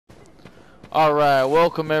Alright,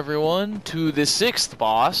 welcome everyone to the 6th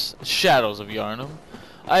boss, Shadows of Yharnam.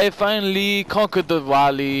 I have finally conquered the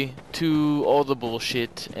valley to all the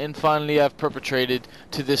bullshit, and finally I've perpetrated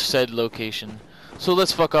to this said location. So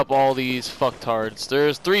let's fuck up all these fucktards.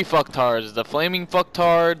 There's 3 fucktards, the flaming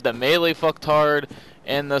fucktard, the melee fucktard,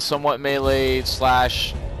 and the somewhat melee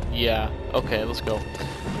slash, yeah, okay, let's go.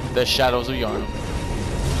 The Shadows of Yharnam.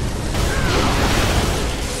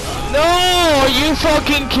 No! Are you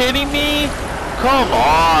fucking kidding me? Come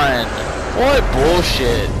on! What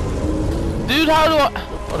bullshit? Dude, how do I...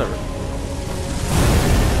 Whatever.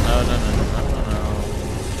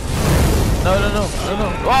 No.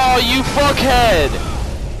 Oh, you fuckhead!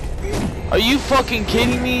 Are you fucking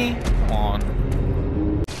kidding me? Come on.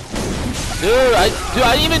 Dude, I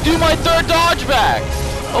didn't even do my 3rd dodge back!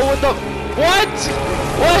 Oh, what the... What?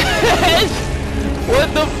 What?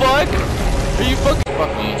 What the fuck? Are you fucking...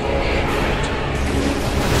 Fuck me.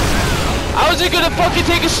 How is it gonna fucking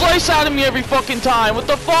take a slice out of me every fucking time? What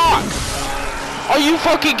the fuck? Are you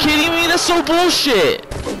fucking kidding me? That's so bullshit.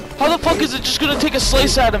 How the fuck is it just gonna take a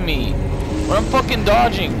slice out of me when I'm fucking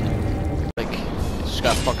dodging? Like, I just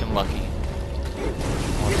got fucking lucky.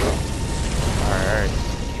 Alright,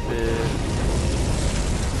 keep it.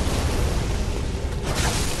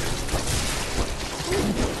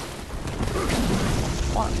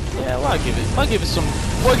 Yeah, well, I'll give it some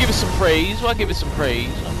praise. Well, I'll give it some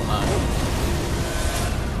praise. I'm gonna...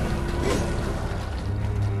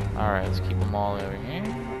 Alright, let's keep them all over here.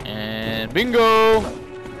 And bingo!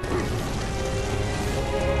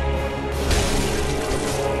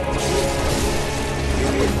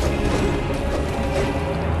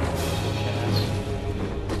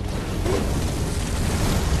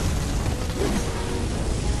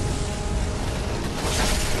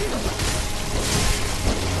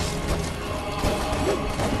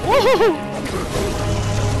 Woohoo!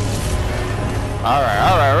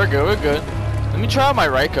 Alright, we're good. Let me try out my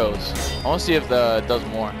Raikos. I want to see if it does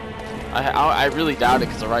more. I really doubt it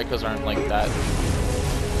because the Raikos aren't like that.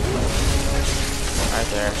 Right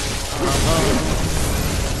there.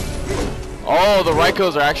 Oh, the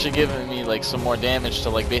Raikos are actually giving me like some more damage to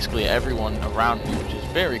like basically everyone around me, which is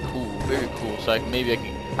very cool, So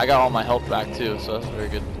I got all my health back too, so that's very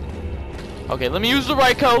good. Okay, let me use the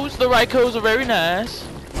Raikos. The Raikos are very nice.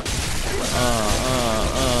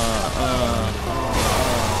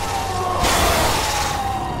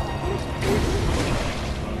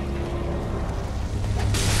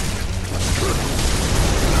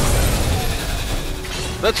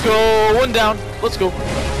 Let's go, 1 down. Let's go,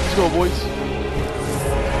 boys.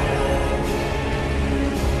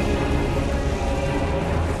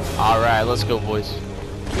 Alright, let's go, boys.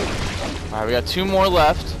 Alright, we got 2 more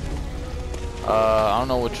left. I don't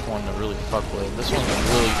know which one to really fuck with. This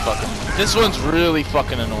one's really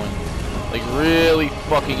fucking annoying. Like, really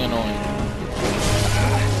fucking annoying.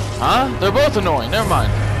 Huh? They're both annoying, never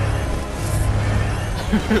mind.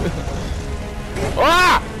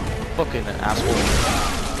 Ah! Fucking asshole.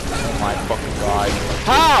 Oh my fucking god.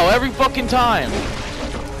 How? Every fucking time.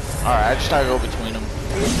 Alright, I just gotta go between them.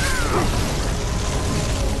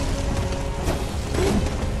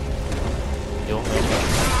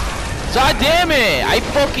 God damn it! I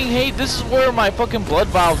fucking hate this. Is where my fucking blood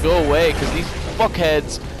vials go away because these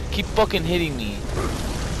fuckheads keep fucking hitting me.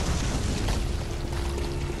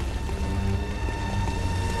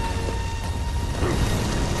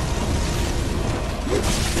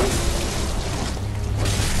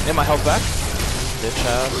 Get my health back. Bitch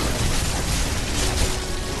ass.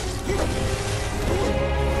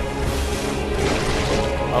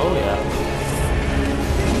 Oh yeah.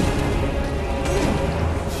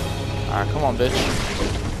 Alright, come on, bitch.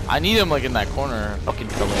 I need him like in that corner. Fucking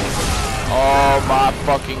kill him. Oh my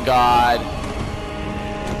fucking god.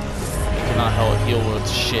 He cannot heal with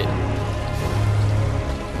shit.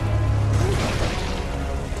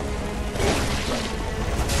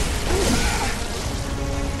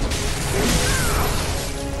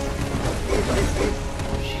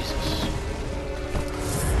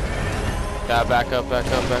 Gotta back up. Yeah, he's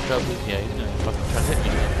gonna fucking try to hit me.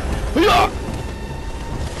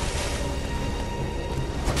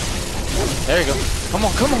 There you go. Come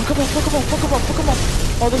on, fuck him up.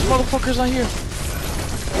 Oh, this motherfucker's not here.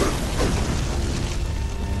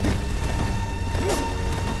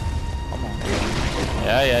 Come on.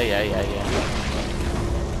 Yeah.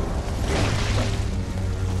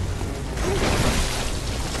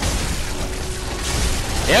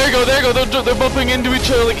 There we go. They're bumping into each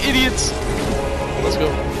other like idiots. Let's go.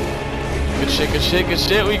 Good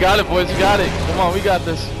shit. We got it, boys. We got it. Come on, we got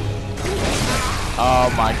this. Oh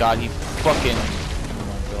my god, he fucking... Oh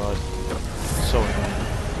my god. So annoying.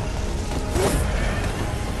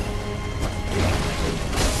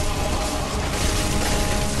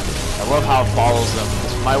 love how it follows them.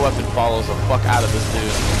 My weapon follows the fuck out of this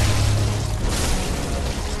dude.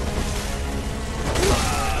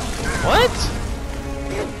 What?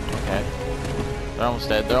 Okay. They're almost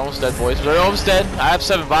dead. They're almost dead, boys. They're almost dead. I have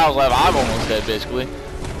 7 vials left. I'm almost dead, basically.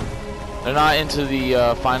 They're not into the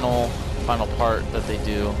final part that they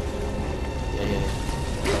do. Yeah.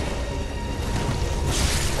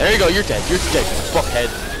 There you go. You're dead. You're dead, you fuckhead.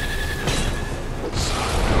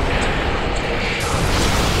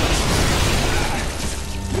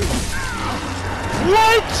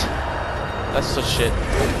 What? That's such shit.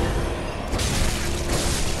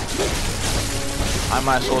 I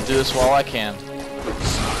might as well do this while I can. Oh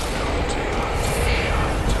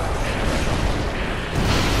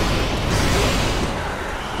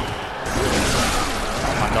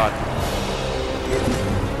my god.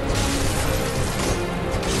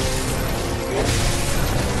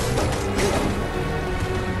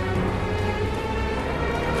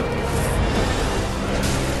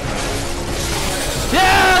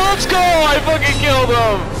 Yeah, let's go! I fucking killed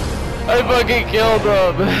him! I fucking killed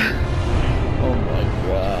him! Oh my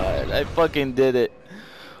god, I fucking did it.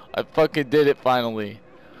 I fucking did it finally.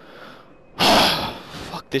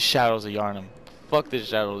 Fuck this Shadows of Yharnam. Fuck this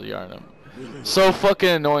Shadows of Yharnam. So fucking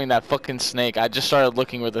annoying, that fucking snake. I just started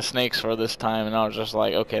looking where the snakes were this time, and I was just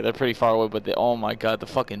like, okay, they're pretty far away, but they, oh my god, the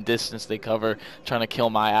fucking distance they cover trying to kill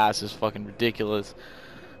my ass is fucking ridiculous.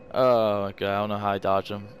 Oh my god, I don't know how I dodged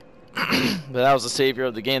them. But that was the savior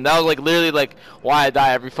of the game. That was like literally like why I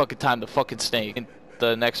die every fucking time, the fucking snake. And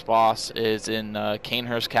the next boss is in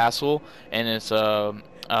Canehurst Castle, and it's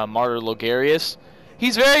Martyr Logarius.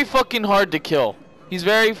 He's very fucking hard to kill. He's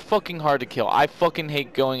very fucking hard to kill. I fucking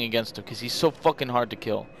hate going against him because he's so fucking hard to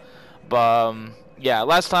kill. But yeah,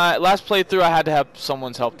 last playthrough I had to have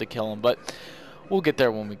someone's help to kill him, but we'll get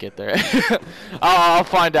there when we get there. I'll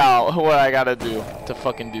find out what I gotta do to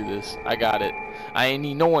fucking do this. I got it. I ain't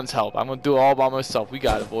need no one's help. I'm gonna do it all by myself. We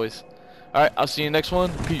got it, boys. Alright, I'll see you next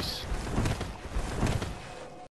one. Peace.